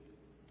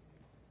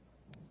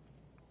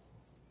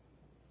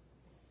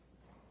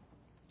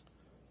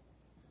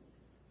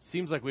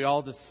Seems like we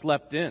all just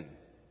slept in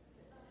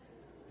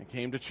and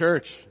came to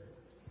church.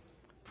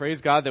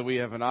 Praise God that we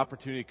have an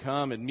opportunity to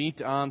come and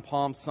meet on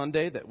Palm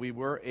Sunday, that we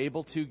were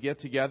able to get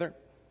together.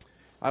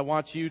 I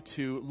want you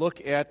to look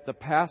at the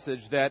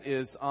passage that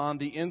is on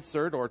the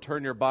insert, or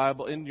turn your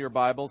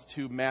Bibles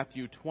to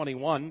Matthew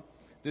 21.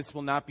 This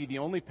will not be the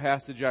only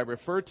passage I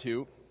refer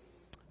to.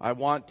 I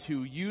want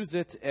to use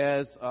it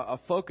as a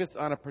focus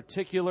on a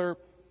particular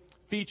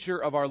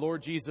feature of our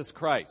Lord Jesus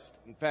Christ.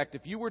 In fact,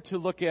 if you were to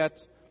look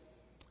at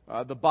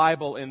the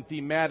Bible in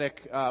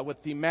with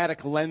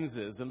thematic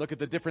lenses and look at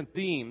the different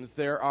themes,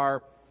 there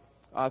are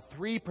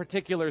three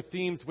particular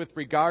themes with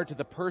regard to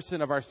the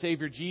person of our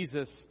Savior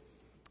Jesus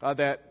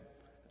that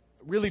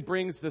really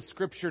brings the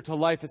Scripture to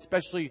life,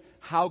 especially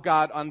how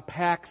God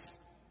unpacks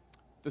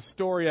the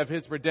story of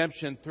His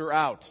redemption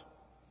throughout.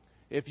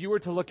 If you were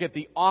to look at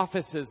the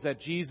offices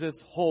that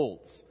Jesus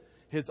holds,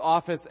 His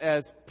office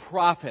as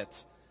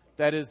prophet,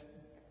 that is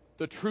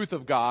the truth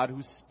of God,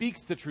 who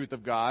speaks the truth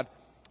of God,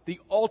 the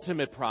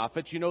ultimate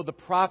prophet. You know, the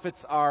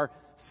prophets are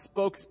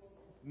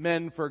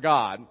spokesmen for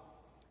God.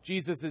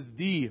 Jesus is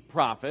the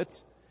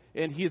prophet,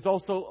 and He is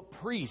also a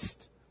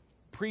priest.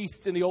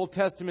 Priests in the Old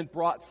Testament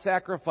brought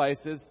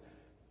sacrifices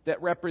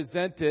that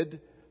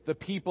represented the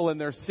people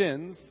and their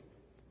sins,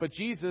 but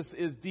Jesus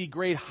is the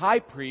great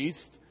high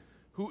priest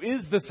who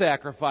is the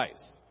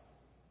sacrifice.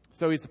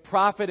 So He's a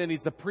prophet and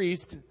He's a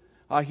priest.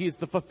 He's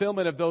the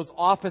fulfillment of those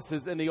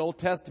offices in the Old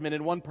Testament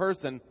in one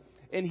person.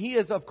 And He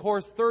is, of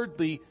course,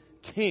 thirdly,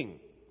 King.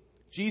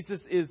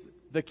 Jesus is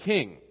the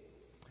King.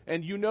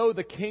 And you know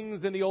the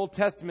kings in the Old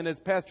Testament,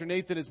 as Pastor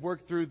Nathan has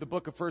worked through the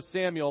book of 1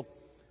 Samuel,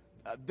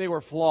 they were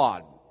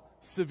flawed,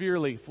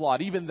 severely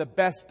flawed. Even the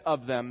best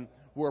of them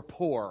were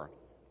poor.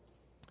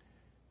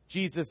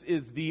 Jesus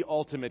is the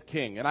ultimate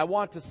King. And I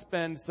want to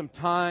spend some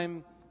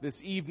time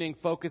this evening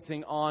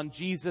focusing on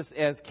Jesus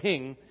as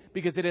King,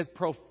 because it has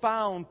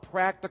profound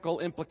practical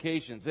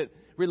implications. It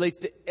relates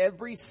to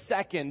every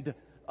second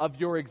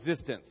of your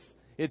existence.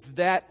 It's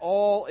that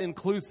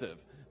all-inclusive,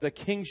 the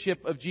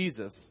kingship of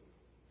Jesus.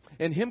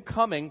 And Him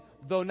coming,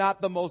 though not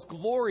the most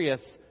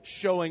glorious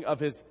showing of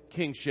His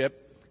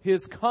kingship,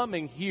 His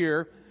coming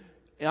here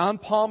on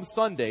Palm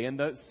Sunday in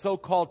the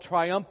so-called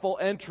triumphal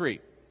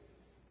entry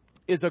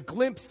is a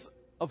glimpse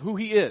of who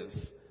He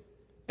is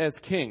as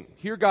King.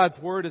 Hear God's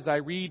word as I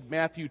read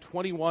Matthew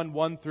 21,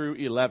 1 through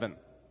 11.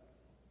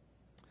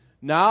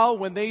 Now,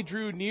 when they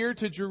drew near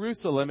to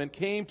Jerusalem and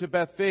came to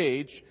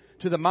Bethphage,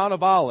 to the Mount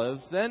of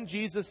Olives, then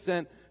Jesus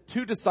sent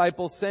 2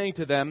 disciples, saying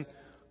to them,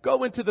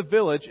 "Go into the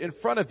village in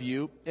front of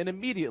you, and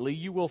immediately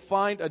you will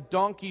find a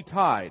donkey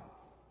tied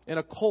and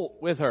a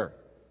colt with her.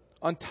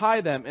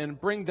 Untie them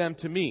and bring them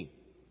to me.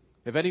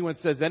 If anyone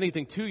says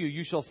anything to you,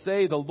 you shall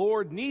say, 'The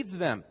Lord needs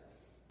them,'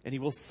 and He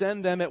will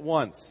send them at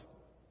once."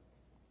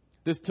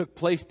 This took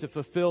place to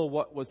fulfill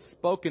what was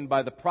spoken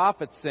by the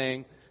prophet,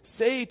 saying,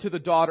 "Say to the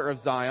daughter of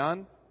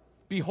Zion,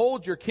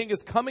 Behold, your king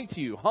is coming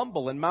to you,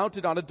 humble and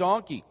mounted on a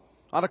donkey,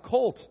 on a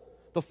colt,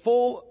 the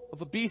foal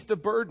of a beast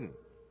of burden."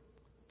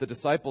 The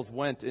disciples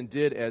went and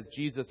did as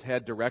Jesus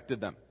had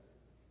directed them.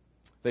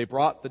 They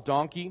brought the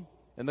donkey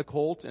and the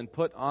colt and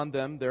put on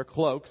them their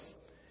cloaks,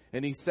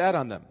 and He sat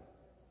on them.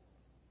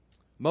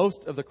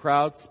 Most of the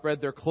crowd spread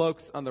their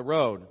cloaks on the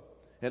road,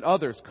 and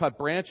others cut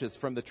branches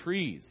from the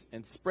trees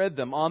and spread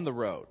them on the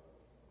road.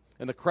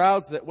 And the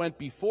crowds that went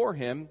before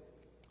Him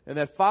and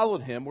that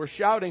followed Him were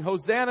shouting,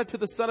 "Hosanna to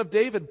the Son of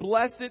David!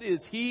 Blessed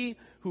is He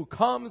who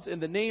comes in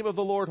the name of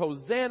the Lord!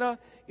 Hosanna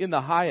in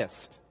the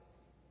highest!"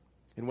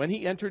 And when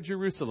He entered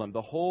Jerusalem,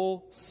 the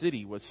whole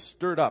city was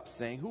stirred up,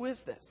 saying, "Who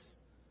is this?"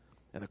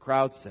 And the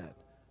crowd said,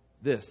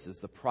 "This is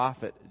the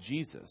prophet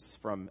Jesus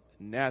from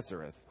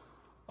Nazareth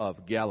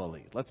of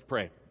Galilee." Let's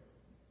pray.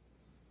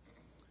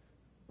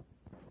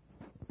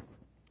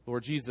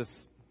 Lord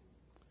Jesus,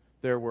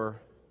 there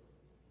were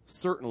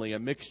certainly a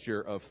mixture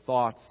of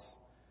thoughts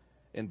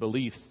and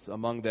beliefs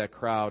among that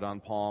crowd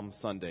on Palm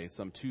Sunday,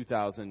 some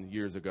 2,000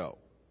 years ago.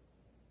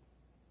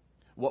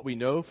 What we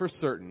know for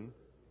certain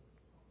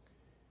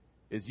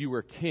is you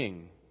were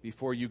king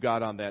before you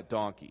got on that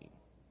donkey.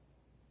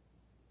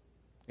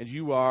 And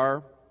you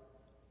are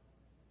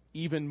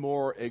even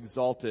more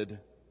exalted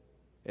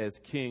as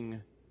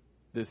king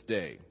this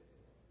day.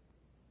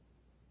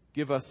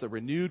 Give us a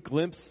renewed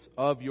glimpse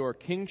of your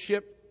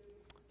kingship,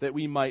 that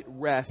we might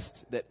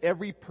rest, that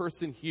every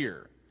person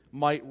here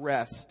might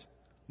rest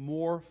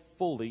more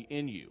fully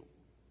in you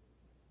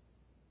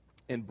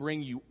and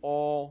bring you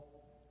all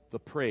the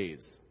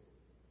praise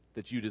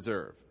that you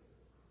deserve.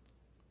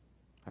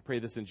 I pray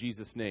this in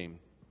Jesus' name.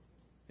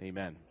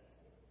 Amen.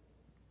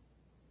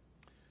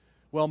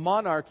 Well,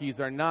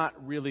 monarchies are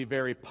not really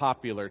very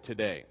popular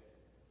today.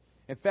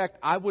 In fact,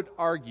 I would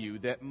argue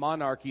that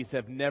monarchies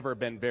have never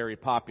been very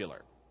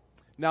popular.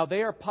 Now,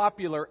 they are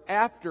popular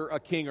after a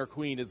king or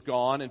queen is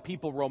gone and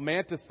people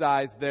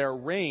romanticize their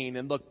reign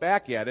and look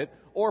back at it,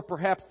 or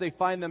perhaps they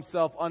find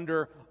themselves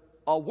under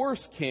a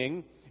worse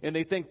king and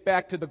they think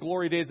back to the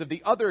glory days of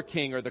the other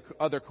king or the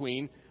other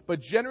queen. But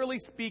generally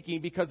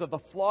speaking, because of the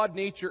flawed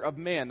nature of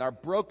man, our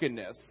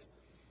brokenness,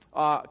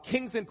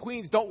 kings and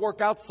queens don't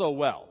work out so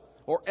well,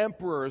 or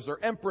emperors or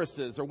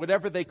empresses or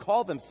whatever they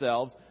call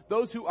themselves,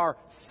 those who are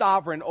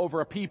sovereign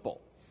over a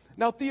people.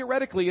 Now,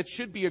 theoretically, it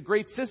should be a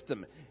great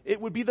system. It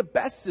would be the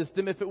best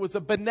system if it was a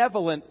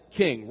benevolent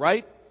king,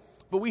 right?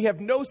 But we have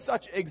no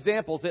such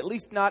examples, at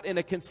least not in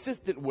a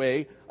consistent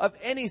way, of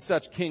any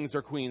such kings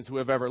or queens who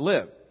have ever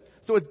lived.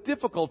 So it's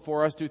difficult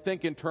for us to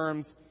think in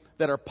terms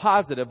that are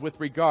positive with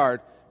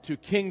regard to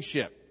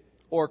kingship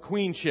or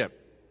queenship.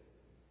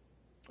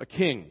 A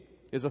king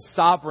is a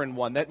sovereign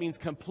one. That means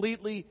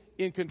completely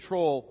in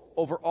control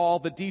over all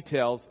the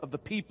details of the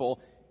people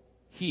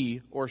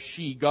he or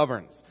she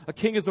governs. A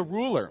king is a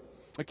ruler.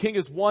 A king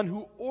is one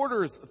who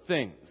orders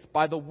things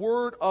by the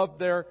word of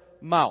their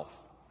mouth.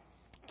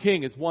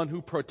 King is one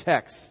who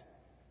protects.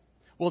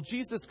 Well,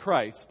 Jesus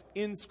Christ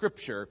in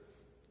Scripture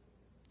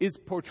is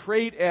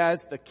portrayed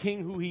as the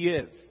king who he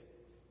is.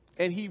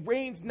 And he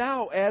reigns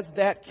now as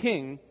that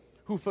king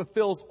who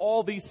fulfills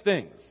all these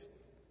things.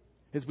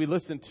 As we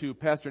listened to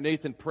Pastor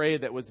Nathan pray,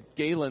 that was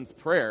Galen's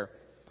prayer.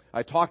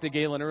 I talked to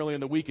Galen earlier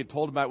in the week and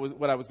told him about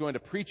what I was going to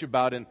preach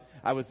about, and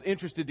I was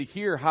interested to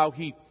hear how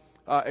he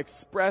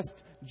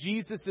expressed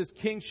Jesus'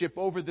 kingship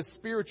over the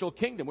spiritual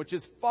kingdom, which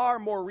is far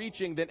more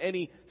reaching than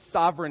any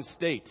sovereign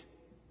state.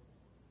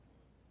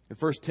 In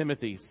 1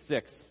 Timothy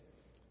 6,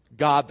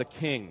 God the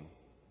King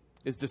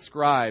is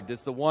described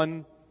as the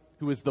one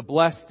who is the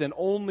blessed and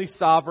only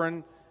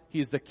sovereign. He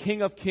is the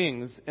King of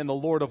kings and the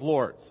Lord of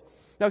lords.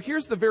 Now,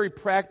 here's the very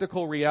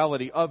practical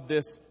reality of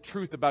this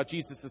truth about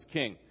Jesus as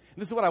king.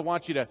 And this is what I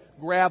want you to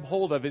grab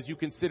hold of as you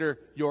consider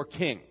your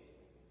king.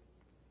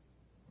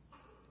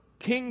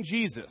 King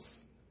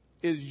Jesus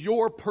is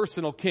your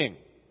personal king.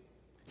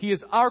 He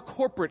is our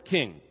corporate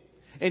king.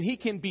 And he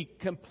can be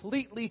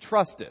completely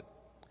trusted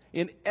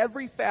in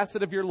every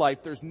facet of your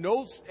life. There's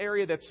no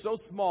area that's so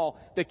small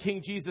that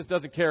King Jesus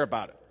doesn't care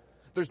about it.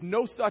 There's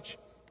no such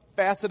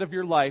facet of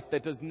your life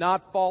that does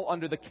not fall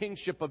under the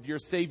kingship of your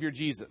Savior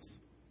Jesus.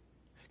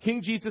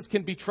 King Jesus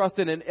can be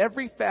trusted in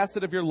every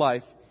facet of your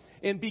life.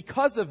 And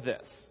because of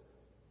this,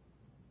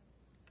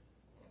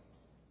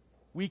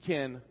 we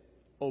can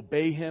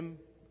obey him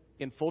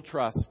in full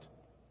trust,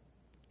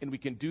 and we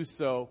can do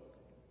so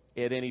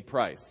at any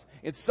price.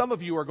 And some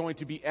of you are going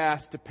to be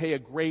asked to pay a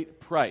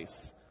great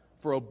price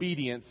for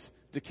obedience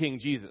to King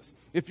Jesus.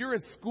 If you're in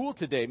school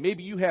today,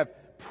 maybe you have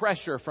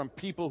pressure from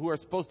people who are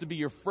supposed to be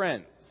your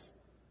friends.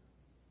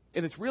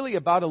 And it's really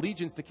about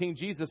allegiance to King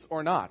Jesus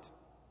or not.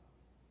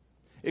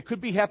 It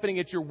could be happening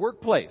at your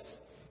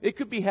workplace. It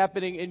could be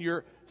happening in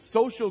your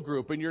social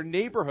group, in your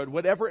neighborhood,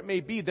 whatever it may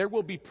be. There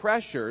will be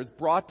pressures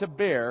brought to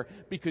bear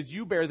because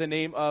you bear the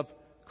name of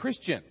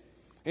Christian.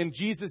 And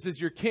Jesus is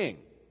your king.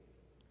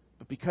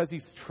 But because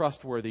he's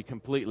trustworthy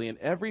completely in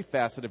every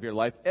facet of your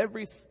life,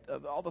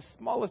 all the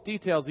smallest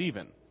details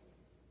even,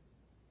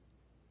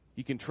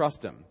 you can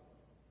trust him.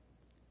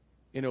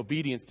 In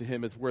obedience to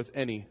him is worth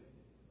any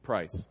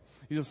price.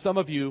 You know, some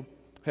of you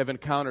have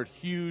encountered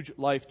huge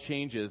life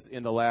changes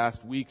in the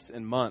last weeks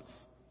and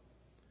months.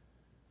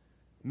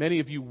 Many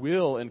of you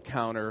will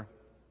encounter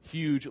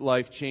huge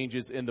life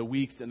changes in the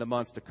weeks and the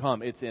months to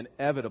come. It's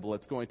inevitable.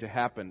 It's going to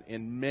happen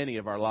in many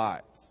of our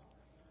lives.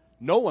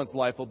 No one's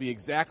life will be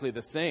exactly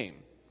the same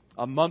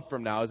a month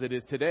from now as it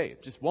is today.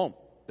 It just won't.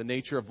 The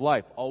nature of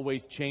life,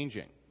 always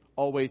changing,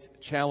 always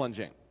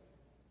challenging.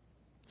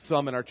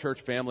 Some in our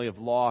church family have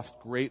lost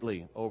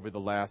greatly over the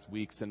last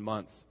weeks and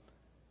months.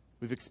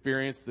 We've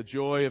experienced the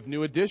joy of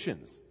new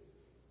additions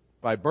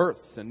by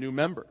births and new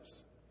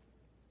members.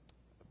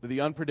 But the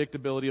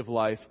unpredictability of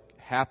life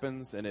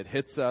happens and it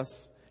hits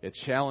us. It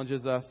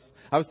challenges us.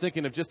 I was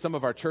thinking of just some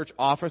of our church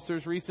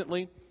officers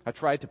recently. I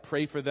tried to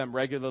pray for them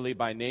regularly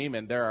by name,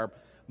 and there are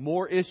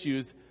more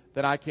issues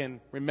than I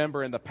can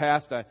remember in the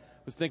past. I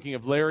was thinking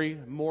of Larry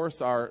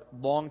Morse, our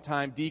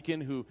longtime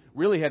deacon, who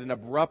really had an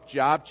abrupt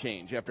job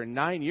change after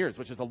 9 years,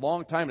 which is a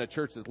long time in a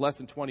church that's less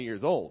than 20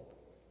 years old.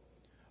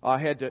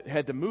 Had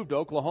to move to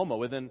Oklahoma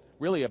within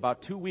really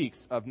about 2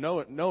 weeks of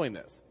knowing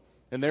this.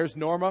 And there's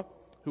Norma,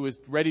 who is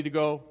ready to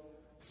go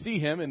see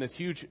him in this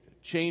huge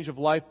change of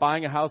life,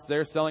 buying a house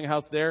there, selling a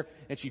house there,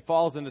 and she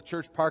falls in the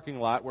church parking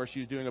lot where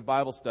she's doing a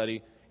Bible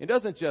study and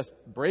doesn't just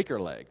break her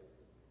leg.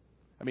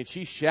 I mean,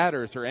 she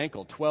shatters her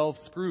ankle, 12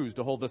 screws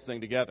to hold this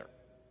thing together.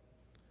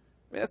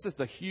 I mean, that's just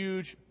a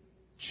huge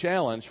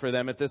challenge for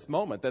them at this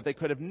moment that they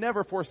could have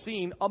never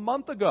foreseen a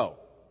month ago.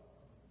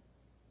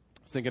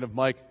 I was thinking of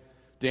Mike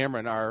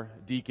Dameron, our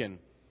deacon,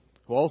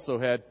 who also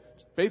had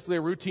basically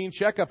a routine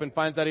checkup and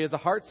finds out he has a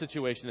heart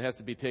situation that has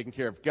to be taken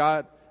care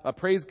of.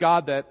 Praise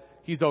God that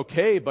he's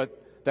okay,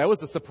 but that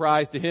was a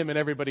surprise to him and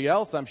everybody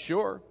else, I'm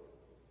sure.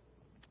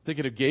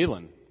 Thinking of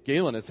Galen.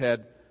 Galen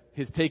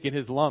has taken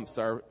his lumps.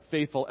 Our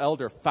faithful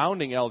elder,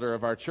 founding elder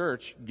of our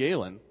church,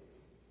 Galen,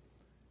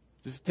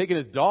 just taking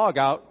his dog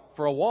out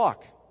for a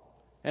walk.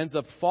 Ends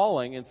up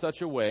falling in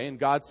such a way, and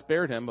God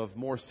spared him of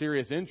more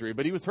serious injury,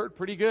 but he was hurt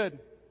pretty good.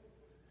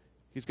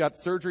 He's got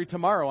surgery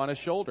tomorrow on his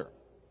shoulder.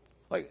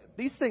 Like,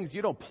 these things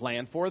you don't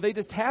plan for, they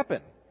just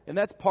happen. And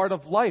that's part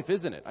of life,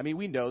 isn't it? I mean,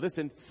 we know this,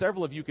 and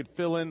several of you could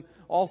fill in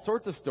all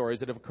sorts of stories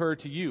that have occurred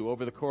to you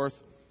over the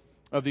course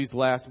of these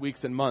last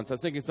weeks and months. I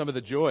was thinking of some of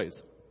the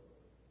joys.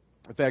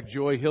 In fact,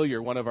 Joy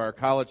Hillier, one of our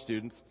college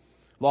students,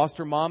 lost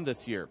her mom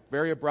this year,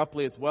 very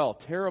abruptly as well.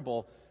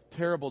 Terrible,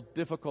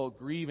 difficult,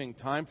 grieving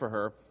time for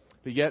her.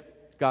 But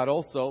yet, God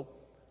also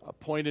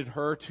appointed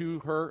her to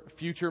her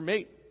future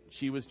mate.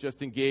 She was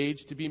just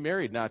engaged to be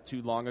married not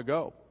too long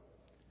ago.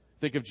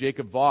 Think of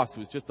Jacob Voss,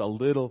 who was just a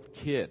little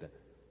kid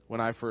when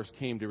I first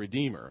came to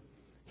Redeemer.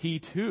 He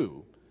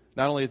too,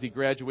 not only has he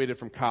graduated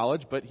from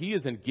college, but he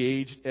is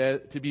engaged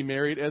to be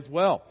married as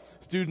well.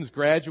 Students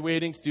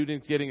graduating,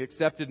 students getting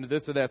accepted into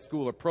this or that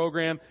school or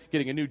program,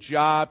 getting a new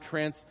job,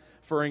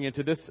 transferring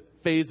into this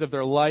phase of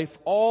their life,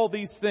 all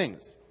these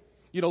things.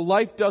 You know,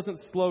 life doesn't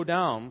slow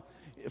down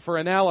for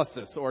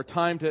analysis or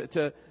time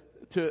to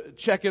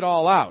check it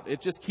all out.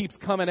 It just keeps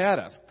coming at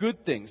us.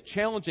 Good things,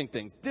 challenging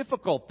things,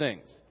 difficult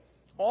things,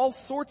 all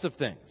sorts of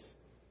things.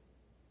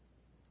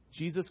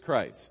 Jesus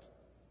Christ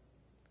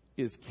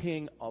is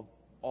King of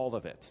all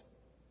of it.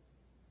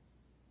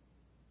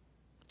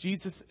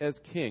 Jesus as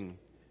King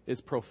is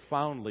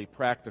profoundly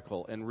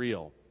practical and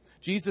real.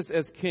 Jesus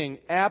as King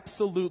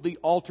absolutely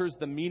alters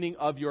the meaning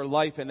of your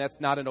life, and that's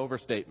not an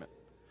overstatement.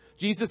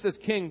 Jesus as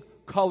King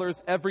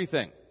colors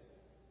everything.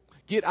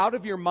 Get out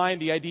of your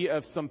mind the idea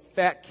of some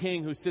fat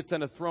king who sits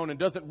on a throne and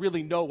doesn't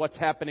really know what's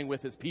happening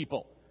with his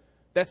people.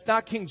 That's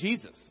not King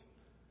Jesus.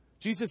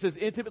 Jesus is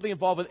intimately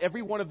involved with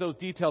every one of those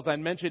details I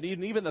mentioned,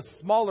 even the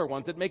smaller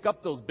ones that make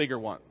up those bigger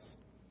ones.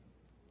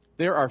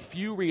 There are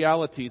few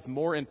realities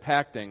more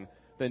impacting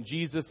than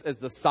Jesus as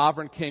the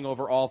sovereign king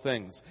over all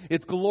things.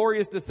 It's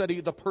glorious to study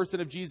the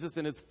person of Jesus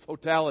in his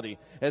totality,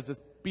 as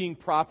being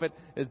prophet,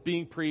 as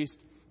being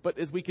priest. But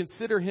as we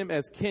consider him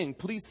as king,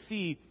 please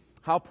see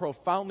how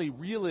profoundly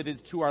real it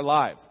is to our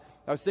lives.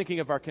 I was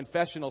thinking of our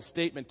confessional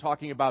statement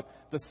talking about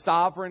the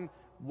sovereign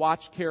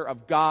watch care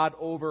of God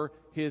over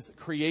his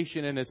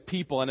creation and his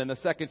people. And in the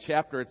second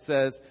chapter it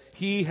says,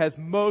 he has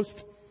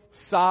most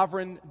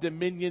sovereign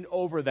dominion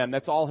over them.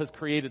 That's all his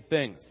created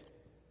things.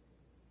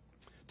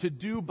 To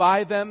do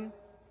by them,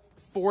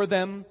 for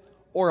them,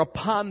 or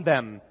upon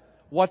them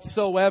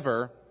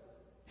whatsoever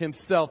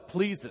himself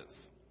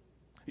pleases.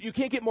 You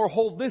can't get more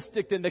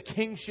holistic than the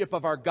kingship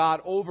of our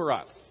God over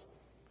us.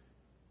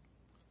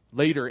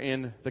 Later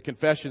in the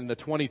confession, in the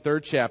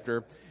 23rd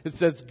chapter, it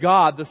says,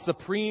 God, the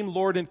supreme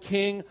Lord and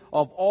King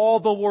of all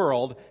the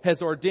world,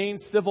 has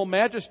ordained civil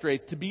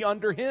magistrates to be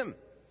under him.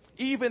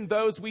 Even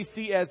those we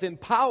see as in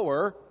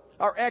power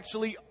are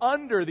actually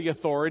under the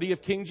authority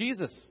of King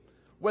Jesus.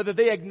 Whether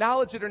they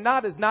acknowledge it or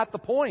not is not the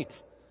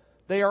point.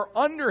 They are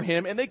under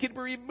him, and they can be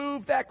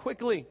removed that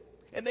quickly.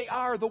 And they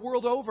are the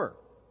world over.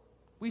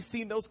 We've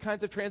seen those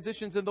kinds of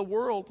transitions in the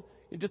world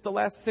in just the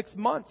last 6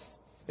 months.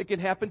 It can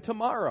happen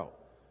tomorrow.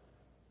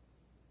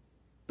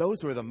 Those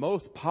who are the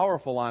most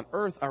powerful on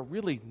earth are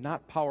really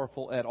not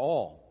powerful at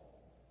all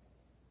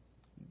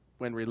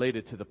when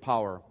related to the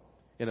power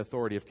and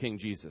authority of King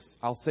Jesus.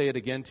 I'll say it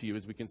again to you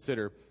as we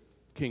consider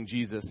King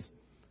Jesus.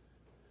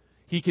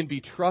 He can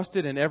be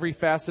trusted in every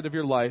facet of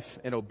your life,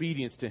 and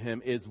obedience to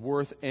him is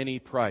worth any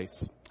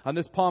price. On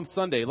this Palm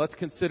Sunday, let's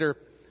consider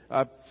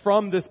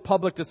from this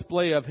public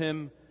display of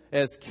him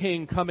as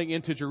king coming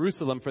into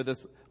Jerusalem for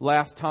this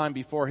last time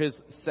before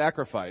his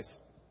sacrifice.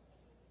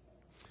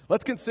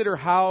 Let's consider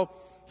how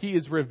he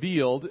is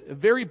revealed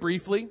very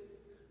briefly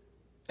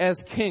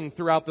as king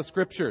throughout the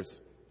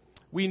scriptures.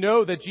 We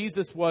know that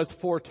Jesus was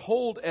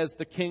foretold as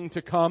the king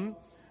to come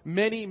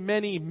many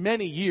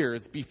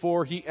years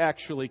before he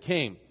actually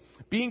came.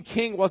 Being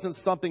king wasn't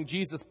something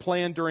Jesus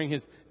planned during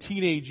his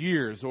teenage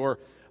years, or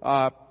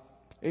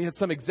he had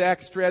some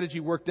exact strategy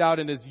worked out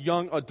in his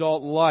young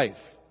adult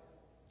life.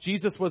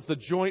 Jesus was the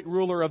joint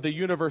ruler of the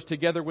universe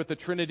together with the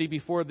Trinity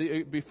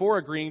before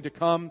agreeing to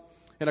come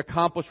and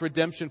accomplish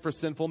redemption for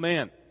sinful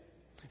man.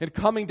 In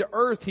coming to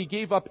earth, he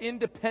gave up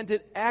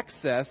independent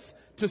access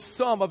to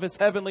some of his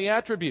heavenly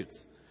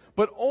attributes,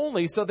 but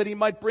only so that he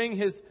might bring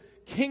his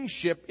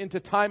kingship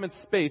into time and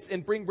space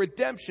and bring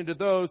redemption to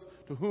those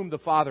to whom the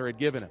Father had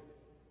given him.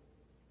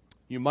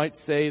 You might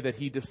say that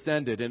he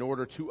descended in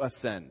order to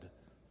ascend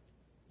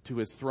to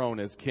his throne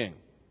as king.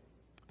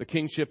 The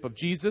kingship of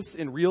Jesus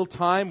in real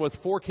time was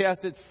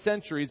forecasted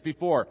centuries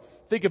before.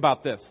 Think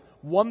about this.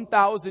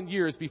 1,000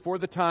 years before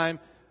the time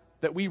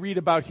that we read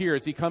about here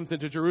as he comes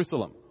into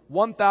Jerusalem.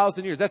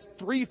 1,000 years. That's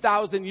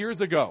 3,000 years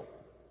ago.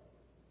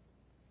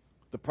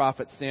 The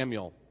prophet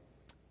Samuel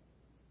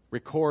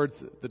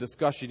records the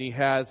discussion he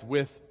has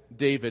with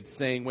David,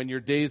 saying, when your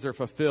days are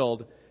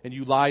fulfilled and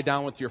you lie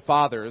down with your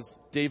fathers,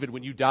 David,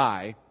 when you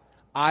die,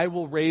 I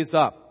will raise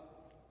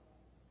up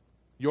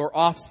your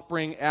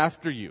offspring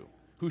after you,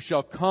 who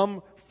shall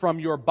come from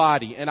your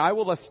body, and I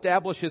will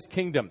establish his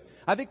kingdom.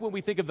 I think when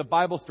we think of the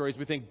Bible stories,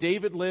 we think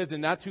David lived,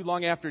 and not too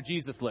long after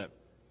Jesus lived.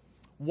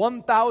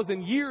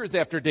 1,000 years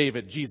after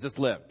David, Jesus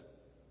lived.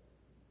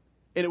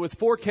 And it was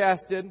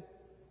forecasted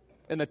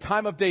in the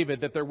time of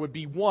David that there would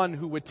be one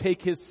who would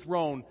take his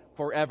throne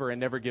forever and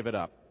never give it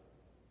up.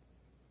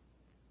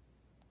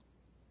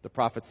 The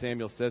prophet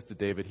Samuel says to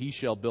David, "He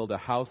shall build a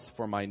house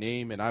for my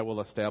name, and I will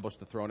establish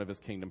the throne of his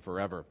kingdom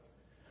forever."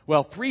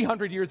 Well,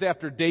 300 years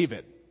after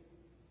David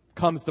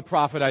comes the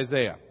prophet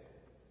Isaiah.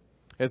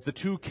 As the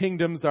two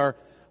kingdoms are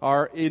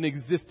in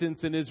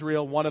existence in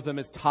Israel, one of them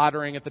is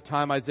tottering at the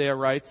time Isaiah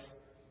writes.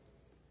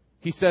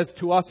 He says,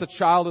 "To us a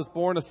child is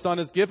born, a son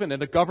is given,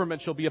 and the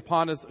government shall be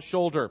upon his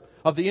shoulder.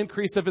 Of the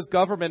increase of his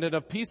government and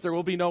of peace there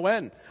will be no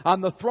end.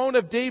 On the throne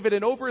of David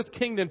and over his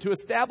kingdom, to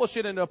establish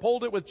it and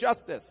uphold it with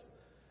justice."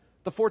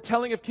 The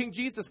foretelling of King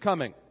Jesus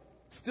coming.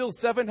 Still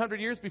 700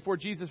 years before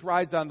Jesus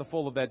rides on the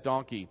foal of that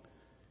donkey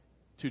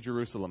to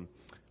Jerusalem.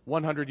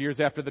 100 years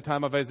after the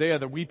time of Isaiah,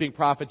 the weeping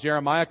prophet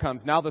Jeremiah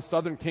comes. Now the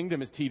southern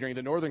kingdom is teetering.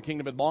 The northern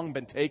kingdom had long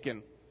been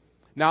taken.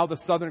 Now the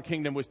southern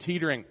kingdom was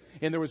teetering,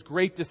 and there was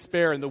great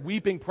despair, and the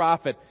weeping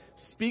prophet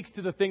speaks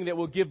to the thing that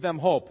will give them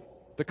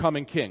hope, the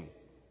coming king,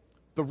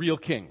 the real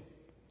king,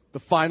 the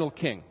final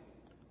king,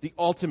 the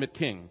ultimate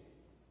king.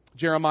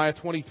 Jeremiah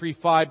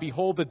 23:5,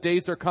 "Behold, the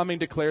days are coming,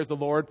 declares the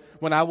Lord,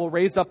 when I will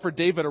raise up for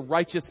David a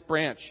righteous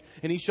branch,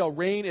 and he shall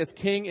reign as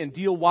king and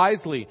deal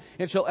wisely,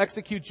 and shall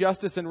execute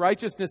justice and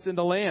righteousness in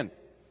the land."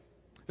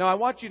 Now I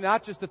want you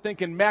not just to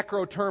think in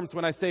macro terms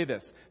when I say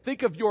this.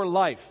 Think of your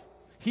life.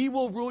 He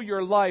will rule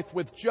your life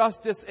with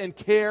justice and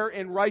care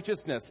and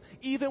righteousness,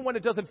 even when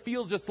it doesn't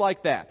feel just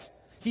like that.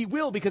 He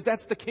will, because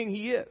that's the king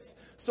he is.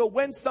 So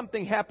when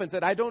something happens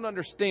that I don't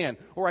understand,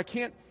 or I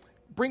can't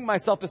bring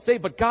myself to say,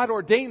 but God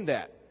ordained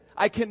that,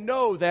 I can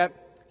know that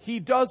he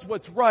does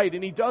what's right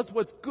and he does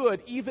what's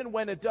good, even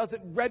when it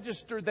doesn't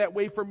register that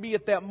way for me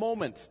at that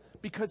moment,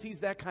 because he's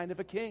that kind of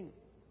a king.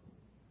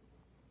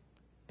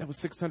 That was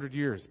 600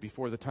 years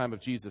before the time of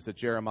Jesus that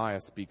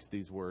Jeremiah speaks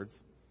these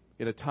words,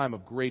 in a time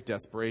of great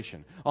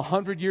desperation.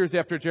 100 years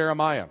after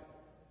Jeremiah,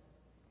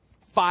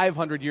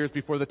 500 years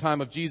before the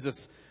time of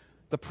Jesus,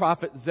 the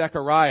prophet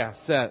Zechariah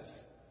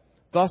says,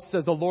 "Thus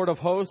says the Lord of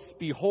hosts,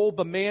 behold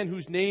the man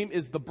whose name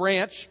is the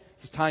branch."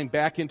 He's tying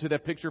back into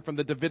that picture from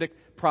the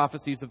Davidic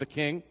prophecies of the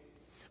king.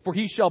 "For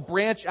he shall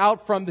branch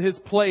out from his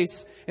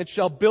place and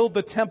shall build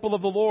the temple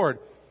of the Lord.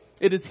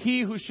 It is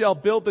he who shall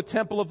build the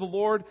temple of the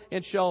Lord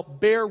and shall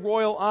bear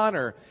royal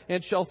honor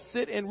and shall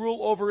sit and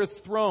rule over his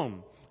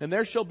throne. And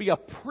there shall be a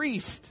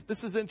priest."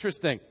 This is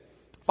interesting.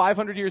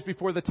 500 years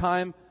before the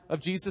time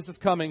of Jesus'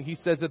 coming, he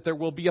says that there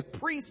will be a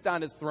priest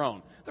on his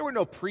throne. There were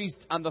no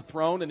priests on the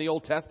throne in the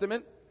Old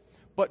Testament.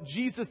 But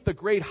Jesus, the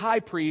great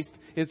high priest,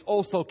 is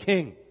also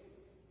king.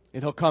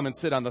 And he'll come and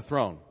sit on the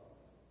throne.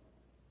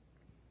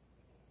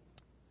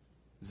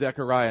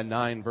 Zechariah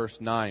 9,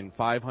 verse 9,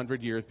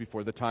 500 years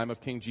before the time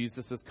of King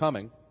Jesus'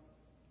 coming,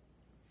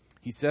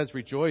 he says,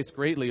 "Rejoice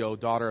greatly, O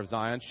daughter of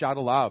Zion. Shout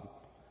aloud,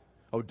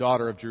 O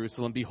daughter of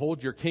Jerusalem.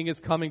 Behold, your king is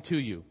coming to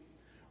you.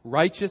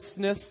 Righteous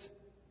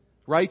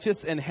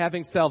and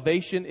having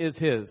salvation is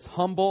his.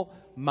 Humble,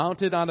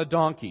 mounted on a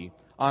donkey,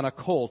 on a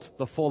colt,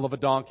 the foal of a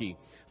donkey."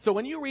 So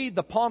when you read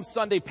the Palm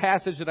Sunday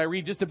passage that I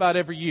read just about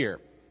every year,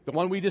 the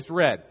one we just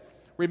read,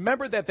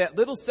 remember that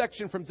little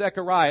section from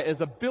Zechariah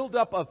is a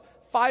buildup of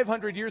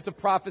 500 years of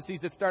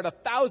prophecies that start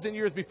 1,000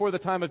 years before the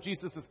time of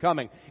Jesus'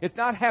 coming. It's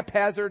not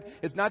haphazard.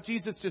 It's not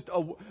Jesus just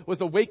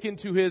was awakened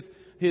to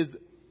his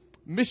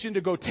mission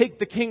to go take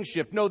the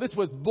kingship. No, this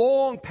was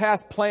long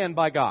past planned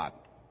by God.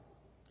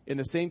 And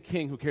the same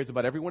king who cares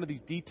about every one of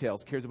these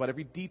details cares about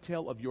every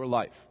detail of your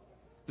life.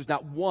 There's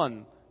not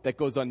one that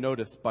goes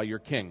unnoticed by your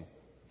king.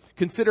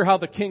 Consider how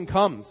the king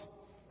comes.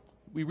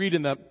 We read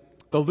in the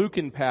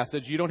Lucan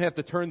passage. You don't have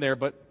to turn there,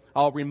 but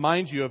I'll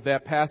remind you of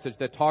that passage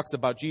that talks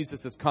about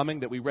Jesus'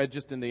 coming that we read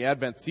just in the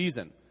Advent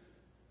season.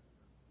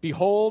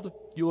 "Behold,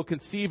 you will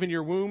conceive in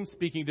your womb,"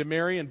 speaking to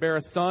Mary, "and bear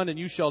a son, and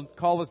you shall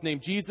call his name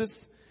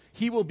Jesus.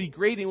 He will be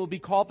great and will be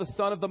called the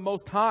Son of the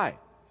Most High.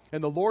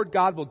 And the Lord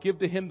God will give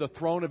to him the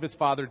throne of his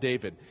father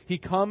David." He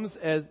comes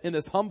as in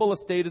this humble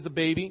estate as a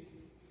baby.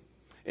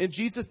 And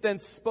Jesus then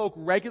spoke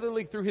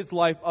regularly through his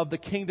life of the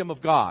kingdom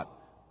of God.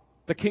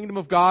 The kingdom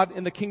of God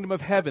and the kingdom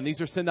of heaven.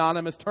 These are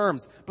synonymous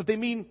terms, but they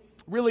mean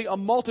really a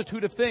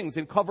multitude of things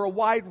and cover a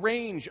wide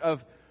range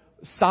of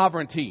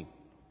sovereignty.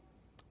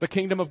 The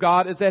kingdom of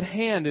God is at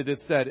hand, it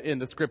is said in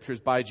the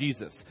scriptures by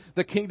Jesus.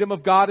 The kingdom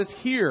of God is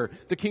here.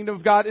 The kingdom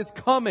of God is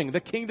coming.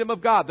 The kingdom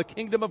of God, the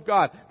kingdom of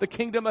God, the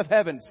kingdom of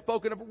heaven,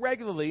 spoken of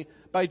regularly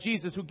by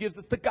Jesus, who gives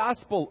us the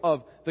gospel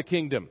of the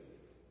kingdom.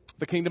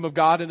 The kingdom of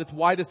God in its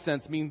widest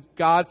sense means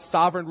God's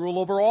sovereign rule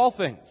over all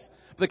things.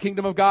 The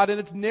kingdom of God in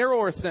its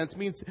narrower sense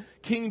means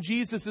King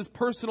Jesus'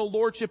 personal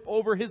lordship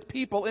over his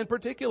people in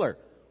particular.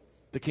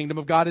 The kingdom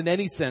of God in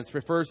any sense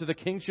refers to the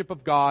kingship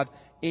of God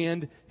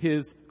and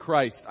his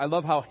Christ. I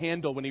love how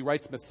Handel, when he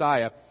writes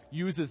Messiah,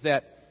 uses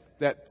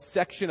that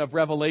section of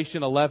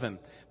Revelation 11.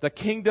 The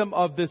kingdom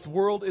of this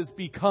world is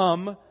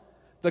become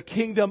the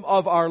kingdom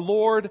of our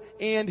Lord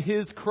and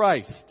his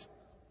Christ,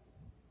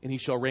 and he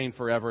shall reign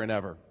forever and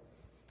ever.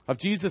 Of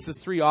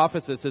Jesus' three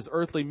offices, his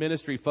earthly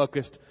ministry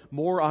focused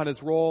more on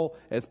his role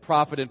as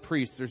prophet and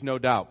priest, there's no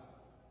doubt.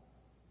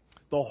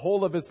 The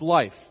whole of his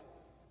life,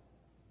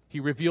 he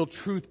revealed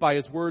truth by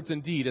his words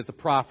and deed as a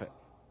prophet.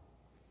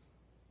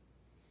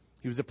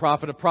 He was a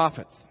prophet of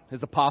prophets.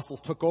 His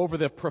apostles took over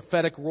the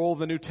prophetic role of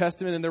the New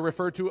Testament, and they're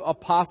referred to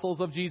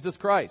apostles of Jesus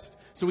Christ.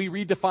 So he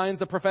redefines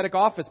the prophetic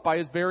office by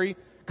his very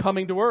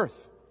coming to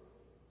earth,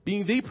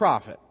 being the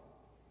prophet.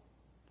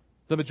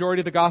 The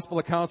majority of the gospel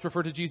accounts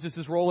refer to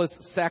Jesus' role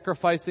as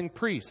sacrificing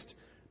priest,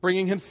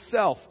 bringing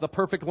himself, the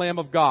perfect Lamb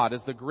of God,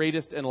 as the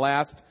greatest and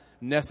last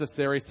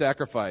necessary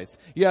sacrifice.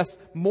 Yes,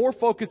 more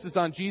focus is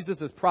on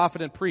Jesus as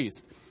prophet and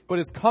priest, but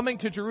his coming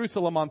to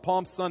Jerusalem on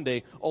Palm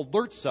Sunday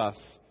alerts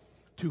us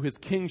to his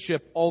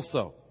kingship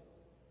also.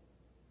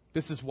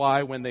 This is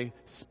why when they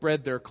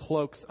spread their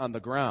cloaks on the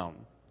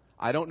ground,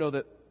 I don't know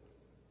that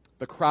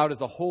the crowd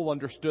as a whole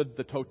understood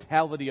the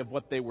totality of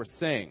what they were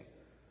saying,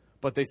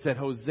 but they said,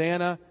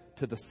 "Hosanna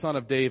to the Son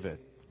of David,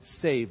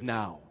 save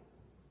now.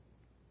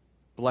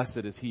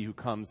 Blessed is he who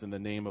comes in the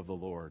name of the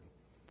Lord."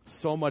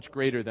 So much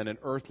greater than an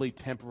earthly,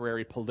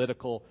 temporary,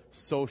 political,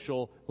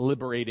 social,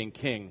 liberating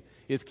king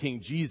is King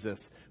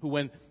Jesus, who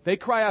when they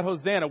cry out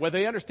Hosanna, whether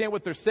they understand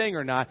what they're saying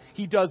or not,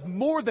 he does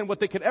more than what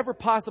they could ever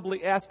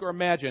possibly ask or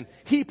imagine.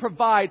 He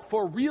provides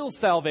for real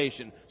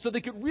salvation, so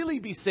they could really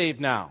be saved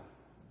now.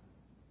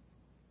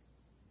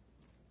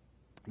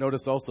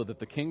 Notice also that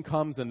the king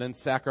comes and then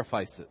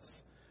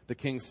sacrifices. The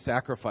king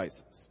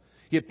sacrifices.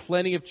 He had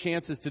plenty of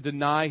chances to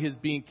deny his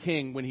being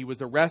king when he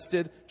was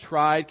arrested,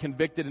 tried,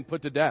 convicted, and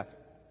put to death.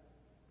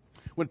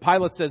 When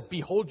Pilate says,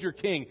 "Behold your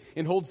king,"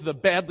 and holds the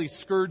badly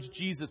scourged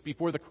Jesus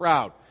before the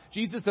crowd,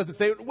 Jesus doesn't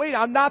say, "Wait,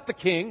 I'm not the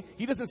king."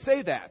 He doesn't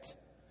say that.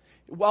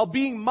 While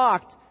being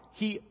mocked,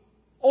 he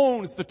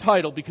owns the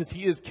title because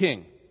he is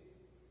king.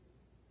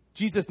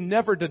 Jesus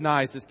never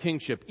denies his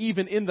kingship,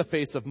 even in the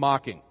face of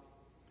mocking.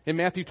 In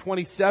Matthew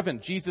 27,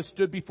 Jesus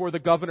stood before the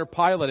governor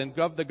Pilate, and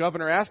the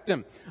governor asked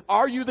him,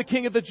 "Are you the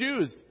king of the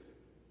Jews?"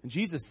 And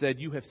Jesus said,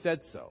 "You have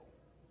said so."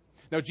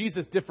 Now,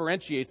 Jesus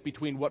differentiates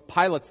between what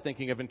Pilate's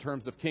thinking of in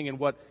terms of king and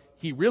what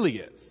he really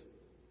is.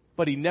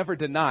 But he never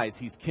denies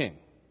he's king.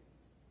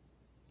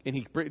 And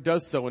he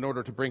does so in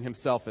order to bring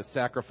himself as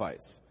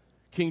sacrifice.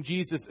 King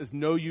Jesus is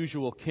no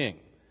usual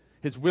king.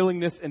 His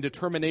willingness and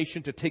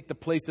determination to take the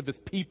place of his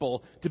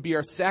people to be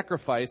our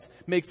sacrifice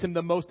makes him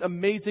the most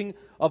amazing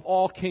of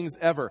all kings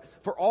ever.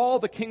 For all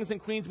the kings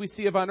and queens we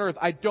see of on earth,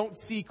 I don't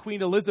see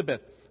Queen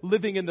Elizabeth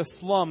living in the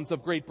slums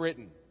of Great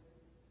Britain.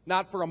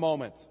 Not for a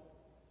moment.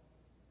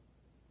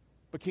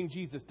 But King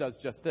Jesus does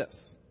just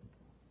this.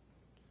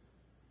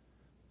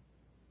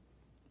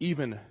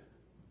 Even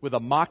with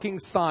a mocking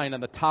sign on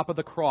the top of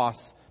the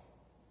cross,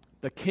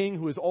 the king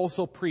who is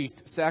also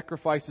priest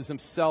sacrifices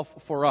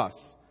himself for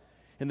us.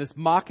 And this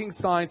mocking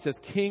sign says,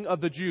 "King of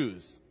the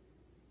Jews."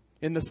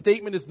 And the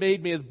statement is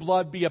made, "May his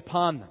blood be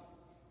upon them."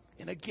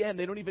 And again,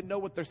 they don't even know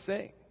what they're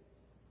saying.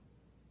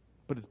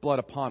 But his blood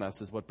upon us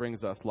is what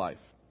brings us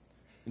life.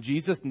 And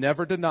Jesus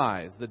never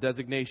denies the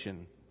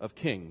designation of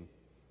king,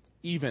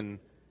 even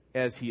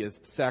as he is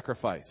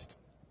sacrificed.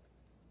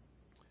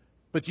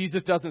 But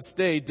Jesus doesn't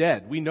stay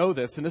dead. We know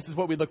this, and this is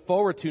what we look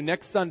forward to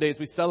next Sunday as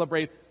we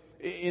celebrate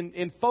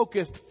in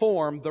focused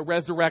form the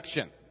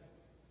resurrection.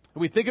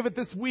 And we think of it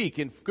this week.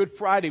 In Good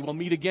Friday, we'll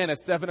meet again at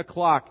 7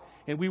 o'clock,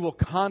 and we will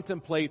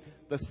contemplate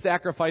the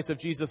sacrifice of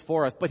Jesus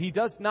for us. But he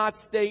does not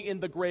stay in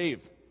the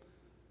grave.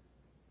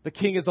 The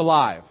king is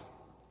alive.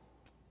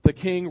 The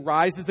king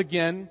rises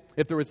again.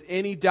 If there was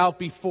any doubt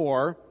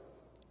before,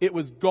 it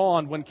was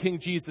gone when King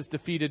Jesus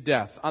defeated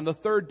death. On the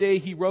third day,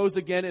 he rose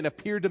again and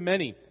appeared to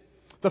many.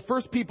 The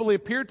first people he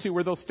appeared to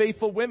were those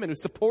faithful women who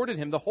supported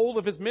him the whole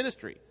of his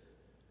ministry.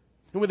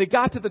 And when they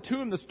got to the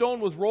tomb, the stone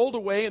was rolled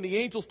away, and the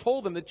angels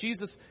told them that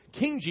Jesus,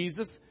 King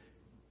Jesus,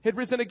 had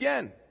risen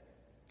again.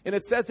 And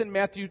it says in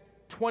Matthew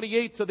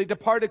 28, "So they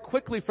departed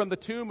quickly from the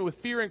tomb with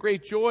fear and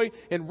great joy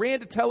and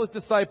ran to tell his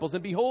disciples.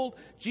 And behold,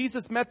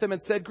 Jesus met them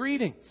and said,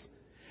 'Greetings.'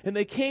 And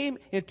they came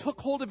and took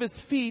hold of his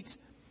feet,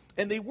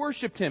 and they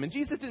worshiped him." And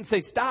Jesus didn't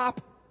say,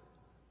 "Stop."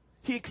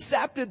 He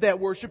accepted that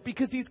worship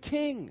because he's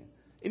king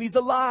and he's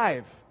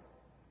alive.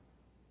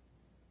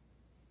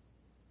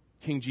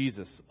 King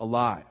Jesus,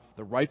 alive,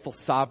 the rightful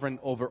sovereign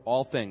over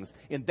all things.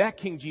 And that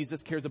King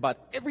Jesus cares about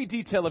every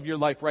detail of your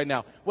life right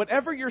now.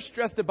 Whatever you're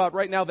stressed about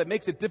right now that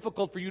makes it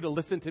difficult for you to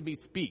listen to me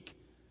speak,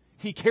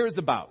 he cares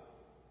about.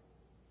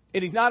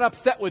 And he's not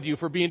upset with you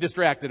for being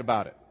distracted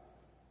about it,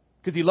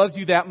 because he loves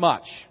you that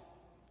much.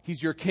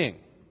 He's your king.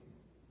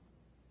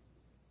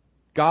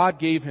 God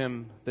gave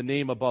him the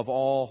name above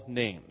all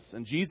names,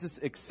 and Jesus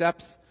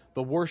accepts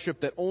the worship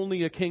that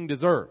only a king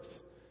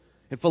deserves.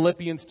 In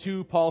Philippians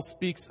 2, Paul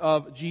speaks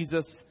of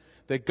Jesus,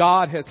 that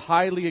God has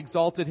highly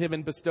exalted him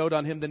and bestowed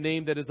on him the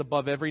name that is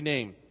above every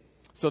name,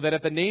 so that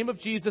at the name of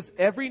Jesus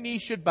every knee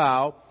should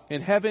bow,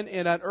 in heaven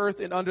and on earth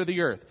and under the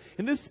earth.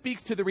 And this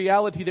speaks to the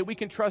reality that we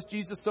can trust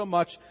Jesus so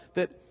much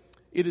that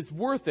it is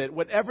worth it,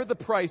 whatever the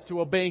price,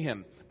 to obey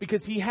him,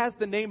 because he has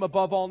the name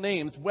above all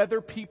names. Whether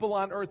people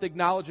on earth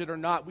acknowledge it or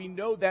not, we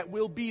know that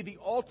will be the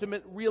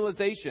ultimate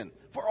realization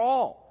for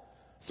all.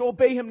 So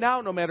obey him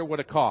now, no matter what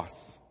it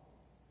costs.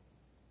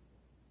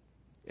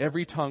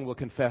 Every tongue will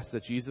confess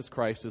that Jesus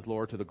Christ is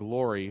Lord, to the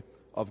glory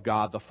of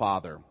God the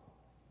Father.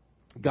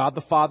 God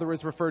the Father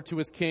is referred to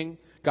as king.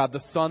 God the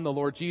Son, the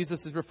Lord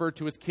Jesus, is referred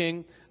to as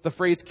king. The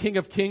phrase King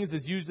of Kings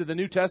is used in the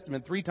New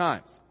Testament 3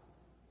 times.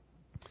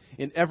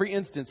 In every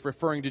instance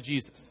referring to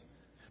Jesus.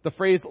 The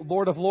phrase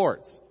Lord of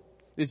Lords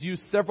is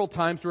used several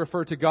times to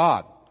refer to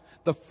God.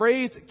 The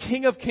phrase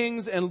King of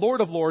Kings and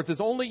Lord of Lords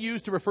is only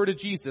used to refer to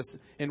Jesus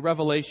in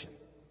Revelation.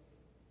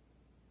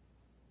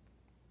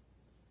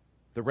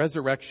 The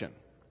resurrection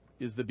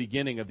is the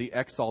beginning of the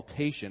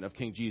exaltation of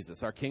King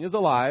Jesus. Our King is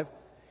alive,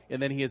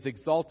 and then he is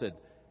exalted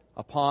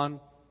upon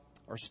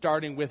or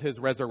starting with his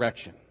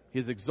resurrection. He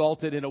is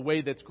exalted in a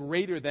way that's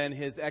greater than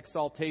his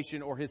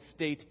exaltation or his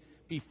state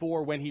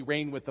before when he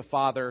reigned with the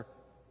Father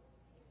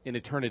in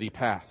eternity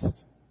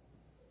past.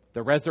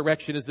 The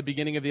resurrection is the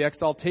beginning of the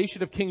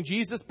exaltation of King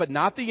Jesus, but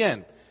not the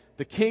end.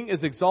 The King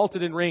is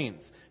exalted and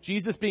reigns.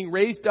 Jesus being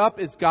raised up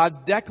is God's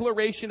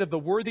declaration of the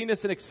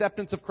worthiness and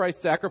acceptance of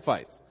Christ's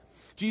sacrifice.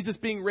 Jesus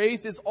being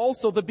raised is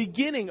also the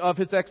beginning of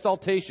his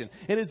exaltation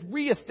and his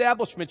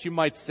reestablishment, you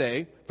might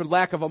say, for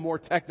lack of a more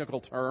technical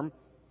term,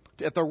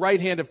 at the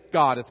right hand of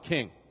God as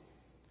king.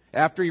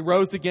 After he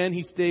rose again,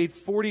 he stayed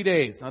 40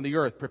 days on the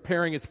earth,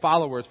 preparing his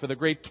followers for the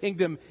great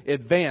kingdom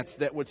advance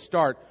that would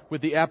start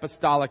with the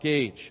apostolic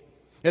age.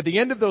 At the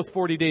end of those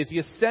 40 days, he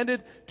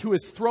ascended to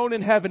his throne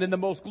in heaven in the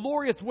most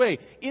glorious way.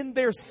 In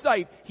their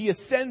sight, he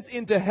ascends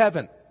into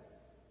heaven.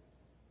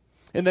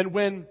 And then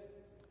when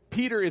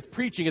Peter is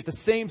preaching at the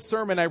same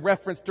sermon I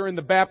referenced during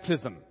the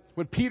baptism,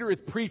 when Peter is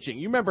preaching,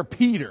 you remember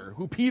Peter,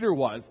 who Peter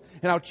was,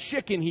 and how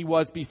chicken he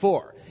was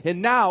before.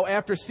 And now,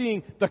 after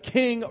seeing the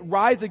king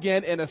rise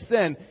again and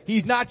ascend,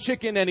 he's not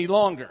chicken any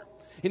longer.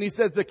 And he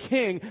says the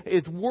king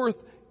is worth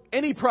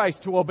any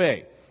price to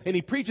obey. And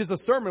he preaches a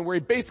sermon where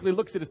he basically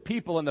looks at his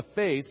people in the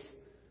face,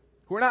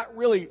 who are not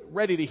really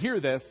ready to hear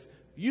this.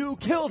 You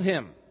killed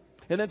him.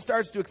 And then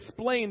starts to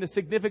explain the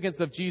significance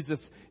of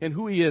Jesus and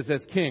who he is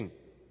as king.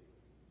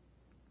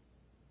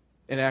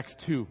 In Acts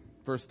 2,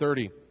 verse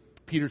 30,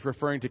 Peter's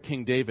referring to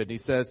King David. And he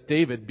says,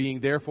 David, being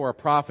therefore a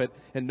prophet,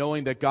 and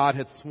knowing that God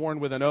had sworn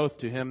with an oath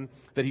to him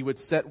that he would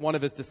set one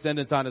of his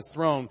descendants on his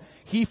throne,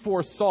 he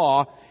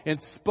foresaw and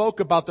spoke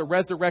about the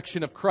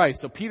resurrection of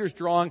Christ. So Peter's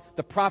drawing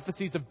the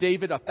prophecies of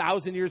David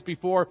 1,000 years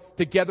before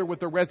together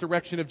with the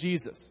resurrection of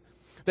Jesus.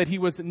 That he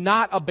was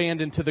not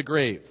abandoned to the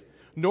grave,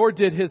 nor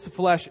did his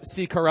flesh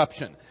see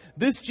corruption.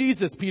 This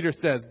Jesus, Peter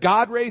says,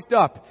 God raised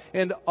up,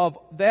 and of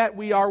that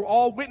we are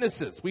all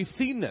witnesses. We've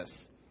seen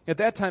this. At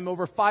that time,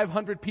 over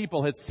 500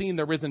 people had seen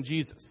the risen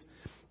Jesus.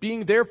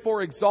 Being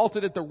therefore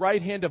exalted at the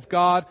right hand of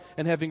God,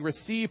 and having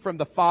received from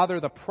the Father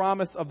the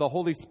promise of the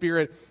Holy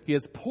Spirit, he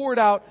has poured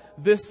out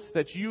this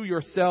that you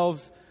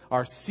yourselves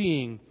are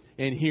seeing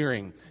and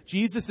hearing.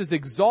 Jesus is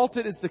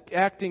exalted as the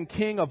acting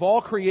king of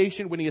all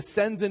creation when he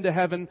ascends into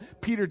heaven.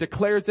 Peter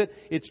declares it.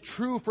 It's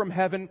true from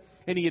heaven,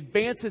 and he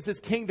advances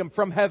his kingdom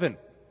from heaven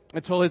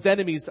until his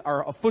enemies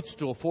are a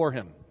footstool for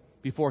him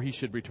before he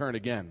should return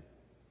again.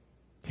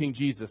 King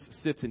Jesus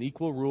sits in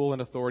equal rule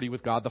and authority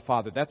with God the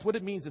Father. That's what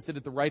it means to sit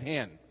at the right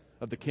hand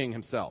of the King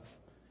himself,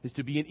 is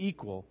to be in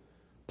equal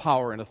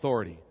power and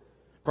authority.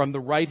 From the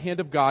right hand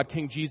of God,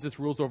 King Jesus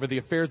rules over the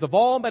affairs of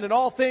all men and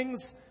all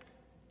things,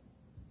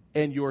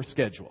 and your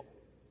schedule,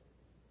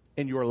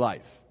 and your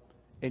life,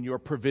 and your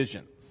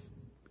provisions,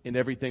 in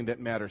everything that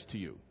matters to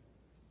you.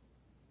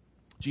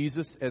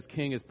 Jesus as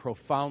King is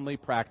profoundly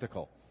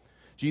practical.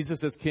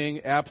 Jesus as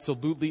King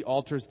absolutely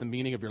alters the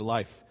meaning of your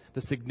life,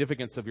 the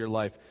significance of your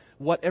life,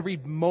 what every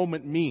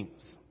moment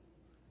means.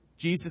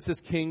 Jesus as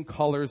King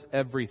colors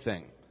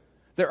everything.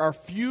 There are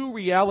few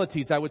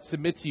realities, I would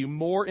submit to you,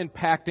 more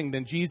impacting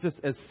than Jesus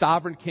as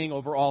sovereign King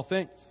over all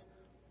things.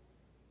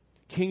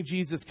 King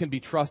Jesus can be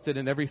trusted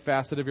in every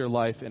facet of your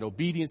life, and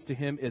obedience to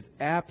him is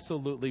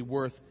absolutely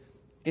worth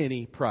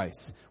any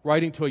price.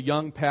 Writing to a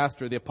young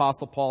pastor, the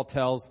Apostle Paul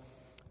tells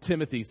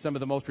Timothy some of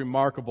the most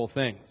remarkable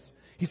things.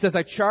 He says,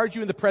 I charge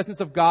you in the presence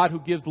of God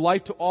who gives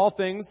life to all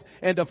things,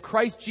 and of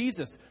Christ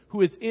Jesus,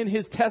 who is in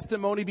his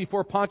testimony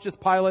before Pontius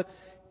Pilate,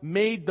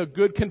 made the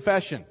good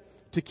confession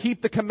to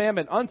keep the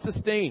commandment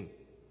unstained,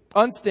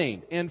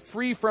 and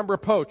free from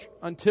reproach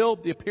until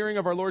the appearing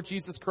of our Lord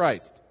Jesus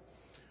Christ,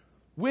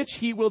 which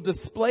he will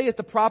display at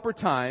the proper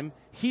time,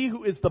 he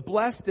who is the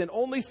blessed and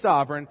only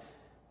sovereign,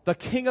 the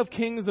King of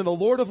kings and the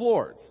Lord of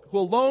lords, who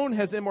alone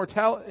has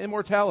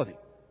immortality,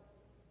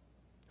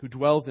 who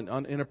dwells in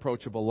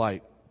inapproachable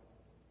light.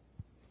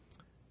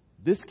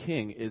 This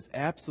king is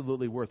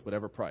absolutely worth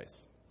whatever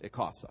price it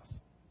costs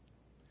us.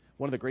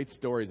 One of the great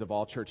stories of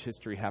all church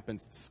history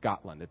happens in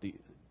Scotland at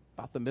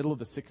about the middle of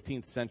the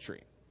 16th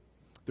century.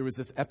 There was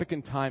this epoch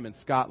in time in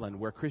Scotland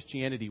where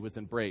Christianity was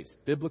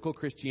embraced. Biblical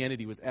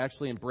Christianity was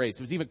actually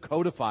embraced. It was even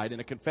codified in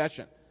a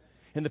confession.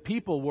 And the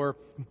people were,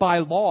 by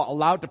law,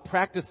 allowed to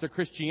practice their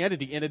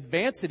Christianity and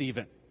advance it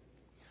even.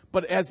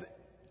 But as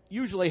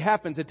usually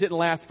happens, it didn't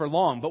last for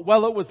long. But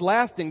while it was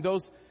lasting,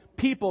 those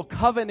people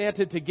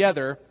covenanted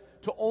together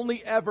to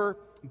only ever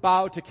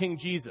bow to King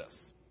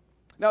Jesus.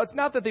 Now, it's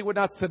not that they would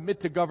not submit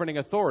to governing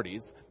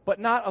authorities, but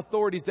not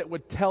authorities that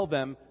would tell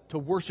them to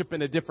worship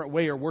in a different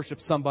way or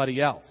worship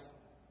somebody else.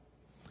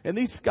 And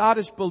these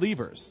Scottish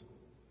believers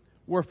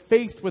were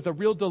faced with a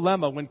real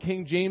dilemma when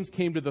King James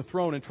came to the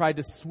throne and tried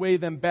to sway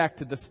them back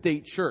to the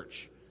state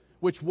church,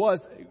 which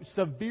was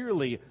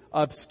severely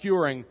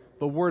obscuring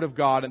the Word of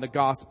God and the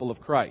gospel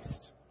of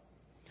Christ.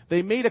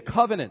 They made a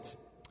covenant.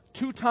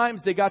 2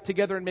 times they got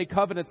together and made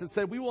covenants and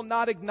said, we will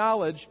not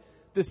acknowledge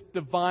this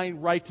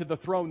divine right to the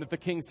throne that the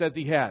king says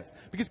he has.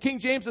 Because King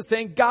James is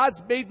saying,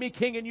 God's made me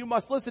king and you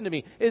must listen to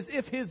me, as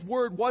if his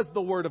word was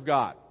the word of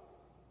God.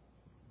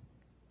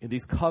 And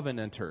these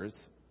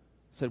covenanters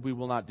said, we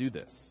will not do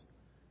this.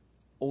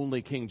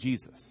 Only King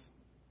Jesus.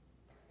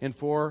 And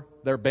for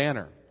their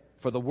banner,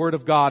 for the word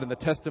of God and the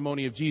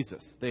testimony of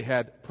Jesus, they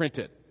had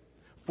printed,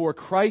 for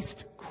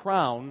Christ,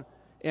 crown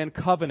and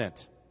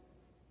covenant.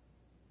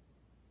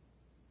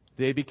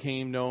 They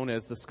became known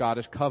as the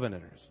Scottish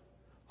Covenanters,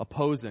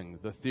 opposing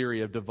the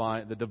theory of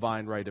the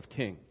divine right of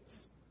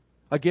kings.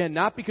 Again,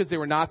 not because they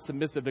were not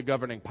submissive to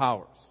governing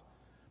powers,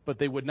 but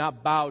they would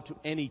not bow to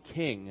any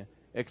king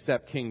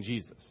except King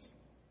Jesus.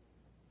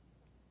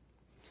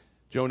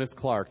 Jonas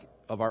Clark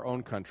of our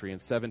own country in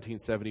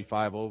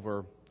 1775,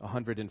 over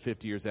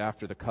 150 years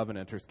after the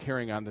Covenanters,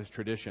 carrying on this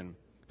tradition,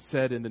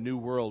 said, in the New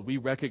World, we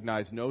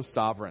recognize no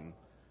sovereign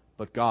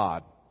but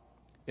God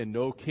and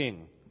no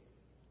king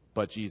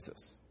but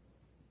Jesus.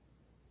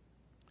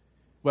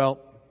 Well,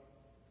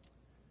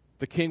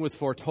 the king was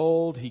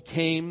foretold, he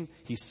came,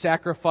 he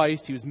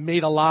sacrificed, he was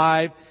made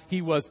alive,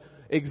 he was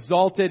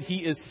exalted,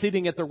 he is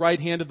sitting at the right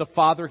hand of the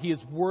Father, he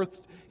is worth,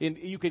 and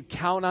you can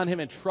count on him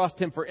and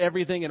trust him for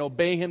everything and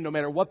obey him no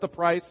matter what the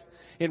price.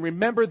 And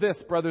remember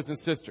this, brothers and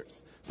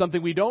sisters,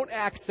 something we don't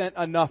accent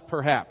enough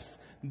perhaps.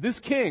 This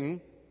king,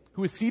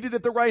 who is seated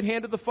at the right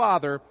hand of the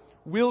Father,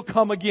 will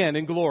come again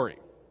in glory.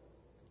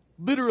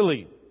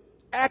 Literally,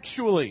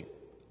 actually,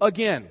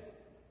 again.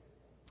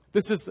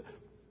 This is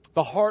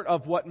the heart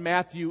of what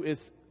Matthew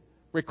is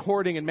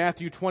recording in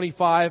Matthew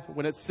 25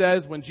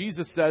 when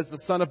Jesus says, the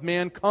Son of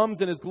Man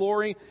comes in his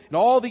glory and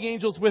all the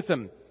angels with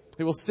him.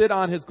 They will sit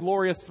on his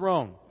glorious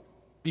throne.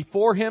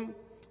 Before him,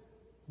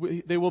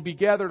 they will be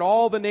gathered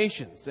all the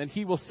nations, and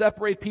he will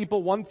separate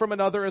people one from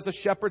another as a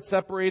shepherd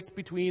separates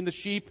between the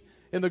sheep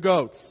and the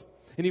goats.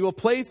 And he will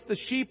place the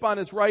sheep on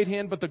his right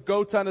hand, but the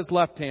goats on his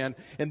left hand.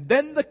 And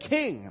then the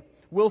king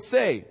will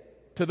say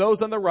to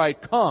those on the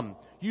right, come,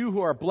 you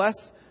who are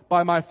blessed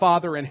by my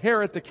Father,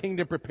 inherit the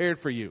kingdom prepared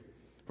for you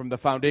from the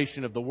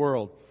foundation of the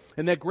world.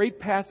 And that great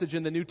passage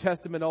in the New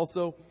Testament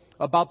also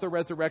about the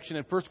resurrection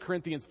in 1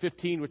 Corinthians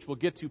 15, which we'll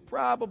get to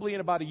probably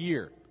in about a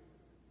year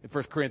in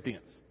 1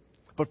 Corinthians.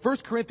 But 1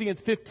 Corinthians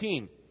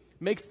 15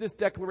 makes this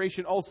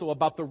declaration also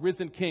about the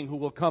risen king who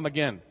will come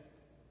again.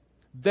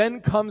 Then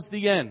comes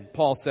the end,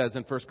 Paul says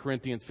in 1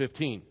 Corinthians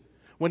 15,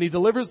 when he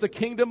delivers the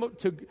kingdom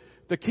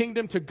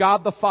to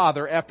God the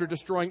Father after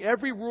destroying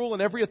every rule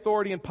and every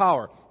authority and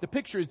power. The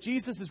picture is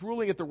Jesus is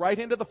ruling at the right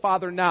hand of the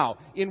Father now,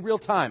 in real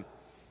time.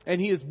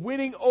 And he is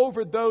winning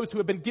over those who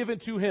have been given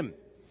to him.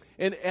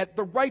 And at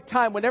the right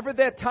time, whenever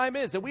that time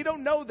is, and we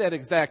don't know that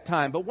exact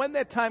time, but when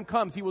that time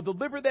comes, he will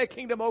deliver that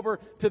kingdom over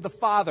to the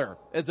Father,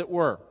 as it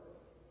were.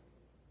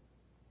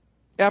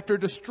 After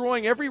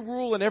destroying every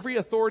rule and every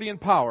authority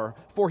and power,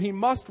 for he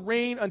must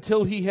reign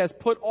until he has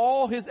put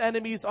all his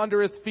enemies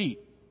under his feet.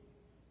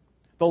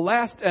 The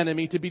last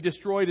enemy to be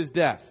destroyed is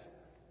death.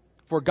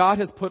 For God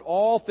has put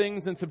all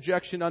things in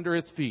subjection under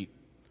his feet.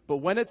 But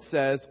when it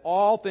says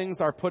all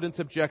things are put in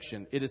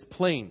subjection, it is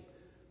plain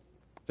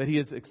that he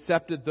has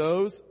accepted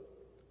those,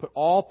 put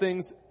all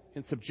things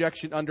in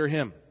subjection under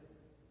him.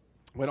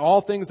 When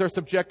all things are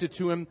subjected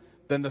to him,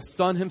 then the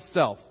Son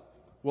himself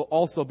will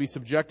also be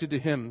subjected to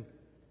him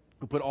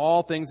who put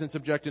all things in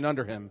subjection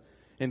under him,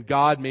 and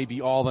God may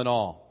be all in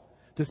all.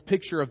 This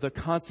picture of the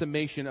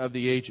consummation of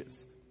the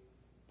ages.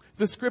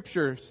 The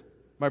scriptures,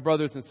 my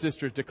brothers and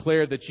sisters,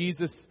 declare that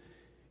Jesus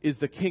is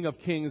the King of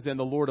Kings and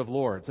the Lord of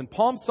Lords. And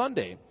Palm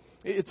Sunday,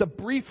 it's a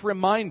brief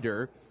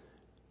reminder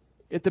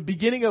at the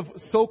beginning of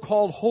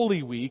so-called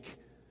Holy Week,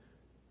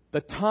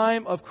 the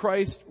time of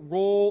Christ's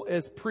role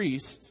as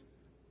priest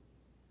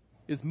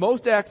is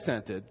most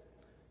accented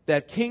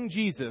that King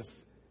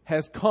Jesus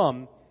has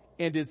come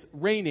and is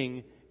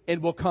reigning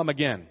and will come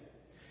again.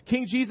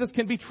 King Jesus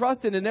can be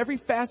trusted in every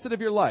facet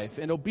of your life,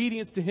 and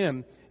obedience to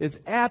him is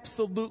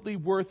absolutely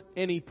worth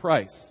any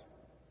price.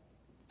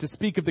 To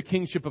speak of the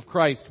kingship of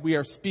Christ, we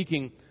are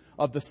speaking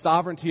of the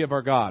sovereignty of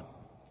our God.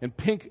 And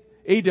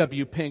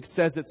A.W. Pink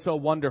says it so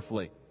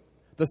wonderfully.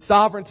 The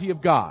sovereignty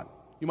of God.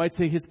 You might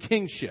say his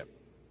kingship.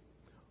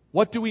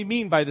 What do we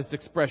mean by this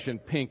expression,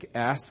 Pink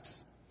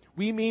asks?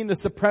 We mean the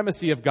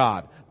supremacy of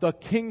God, the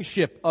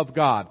kingship of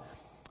God,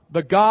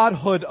 the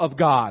godhood of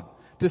God.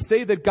 To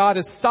say that God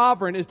is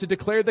sovereign is to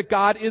declare that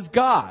God is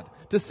God.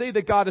 To say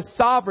that God is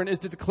sovereign is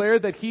to declare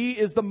that he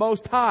is the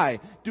Most High,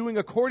 doing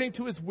according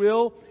to his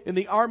will in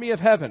the army of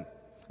heaven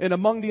and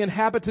among the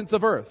inhabitants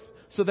of earth,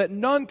 so that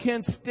none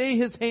can stay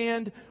his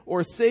hand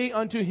or say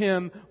unto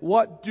him,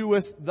 what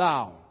doest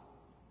thou?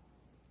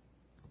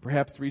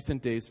 Perhaps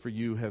recent days for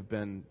you have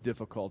been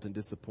difficult and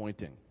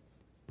disappointing.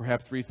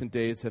 Perhaps recent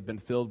days have been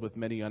filled with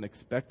many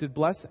unexpected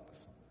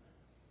blessings.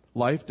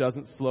 Life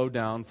doesn't slow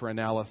down for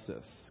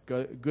analysis.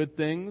 Good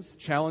things,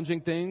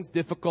 challenging things,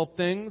 difficult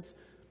things,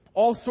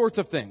 all sorts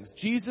of things.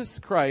 Jesus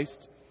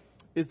Christ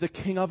is the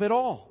King of it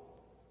all.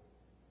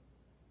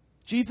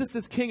 Jesus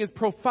as King is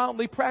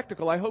profoundly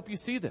practical. I hope you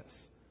see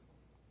this.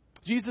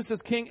 Jesus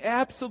as King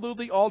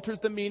absolutely alters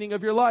the meaning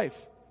of your life.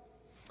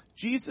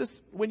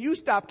 Jesus, when you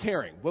stop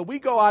caring, when we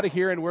go out of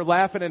here and we're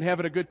laughing and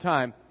having a good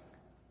time,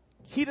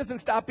 He doesn't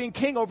stop being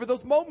King over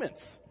those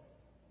moments.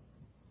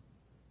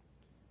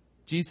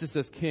 Jesus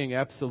as King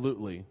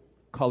absolutely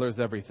colors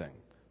everything.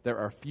 There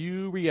are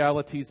few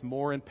realities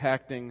more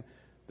impacting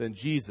than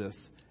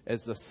Jesus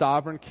as the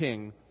sovereign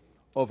King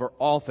over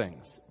all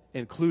things,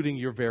 including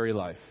your very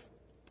life.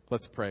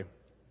 Let's pray.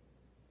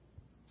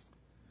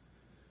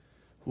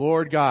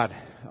 Lord God,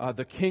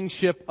 the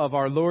kingship of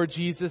our Lord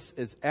Jesus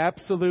is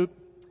absolute,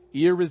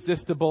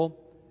 irresistible,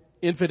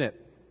 infinite.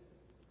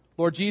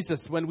 Lord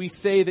Jesus, when we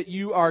say that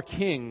you are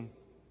King,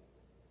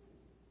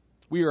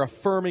 we are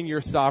affirming your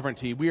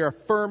sovereignty. We are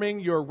affirming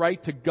your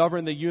right to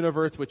govern the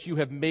universe which you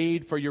have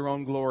made for your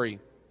own glory.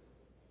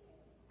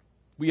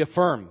 We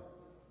affirm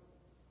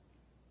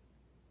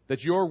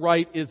that your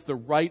right is the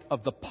right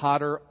of the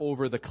potter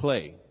over the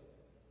clay.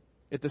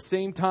 At the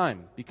same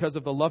time, because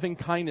of the loving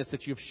kindness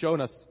that you've shown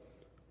us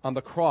on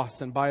the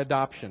cross and by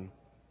adoption,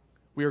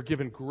 we are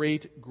given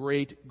great,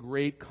 great,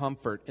 great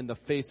comfort in the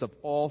face of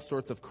all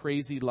sorts of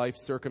crazy life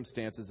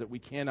circumstances that we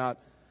cannot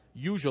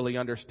usually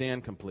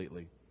understand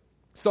completely.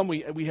 Some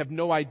we have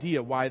no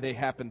idea why they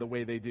happen the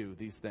way they do,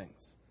 these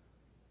things.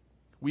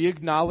 We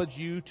acknowledge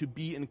you to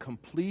be in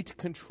complete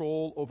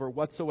control over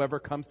whatsoever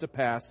comes to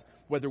pass,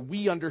 whether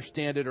we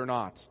understand it or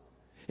not.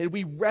 And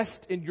we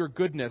rest in your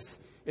goodness,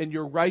 in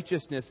your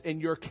righteousness, in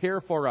your care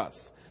for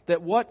us,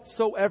 that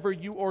whatsoever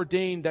you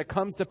ordain that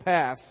comes to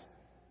pass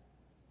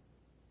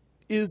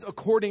is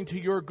according to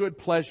your good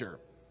pleasure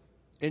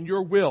and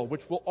your will,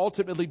 which will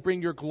ultimately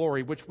bring your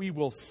glory, which we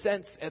will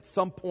sense at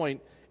some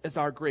point as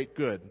our great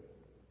good.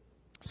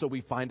 So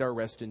we find our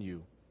rest in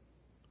you.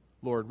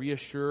 Lord,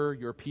 reassure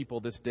your people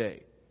this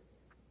day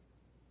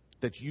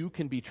that you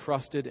can be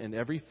trusted in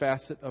every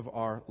facet of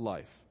our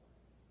life,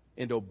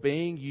 and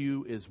obeying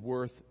you is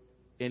worth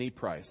any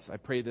price. I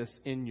pray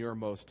this in your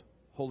most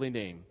holy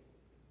name.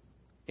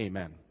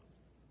 Amen.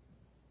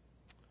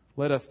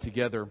 Let us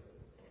together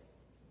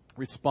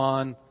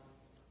respond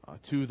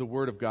to the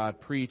word of God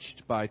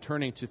preached by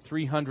turning to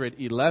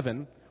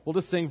 311. We'll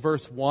just sing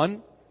verse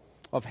 1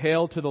 of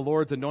Hail to the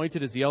Lord's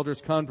Anointed as the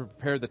elders come to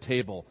prepare the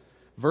table.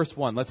 Verse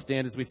 1, let's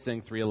stand as we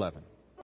sing 311.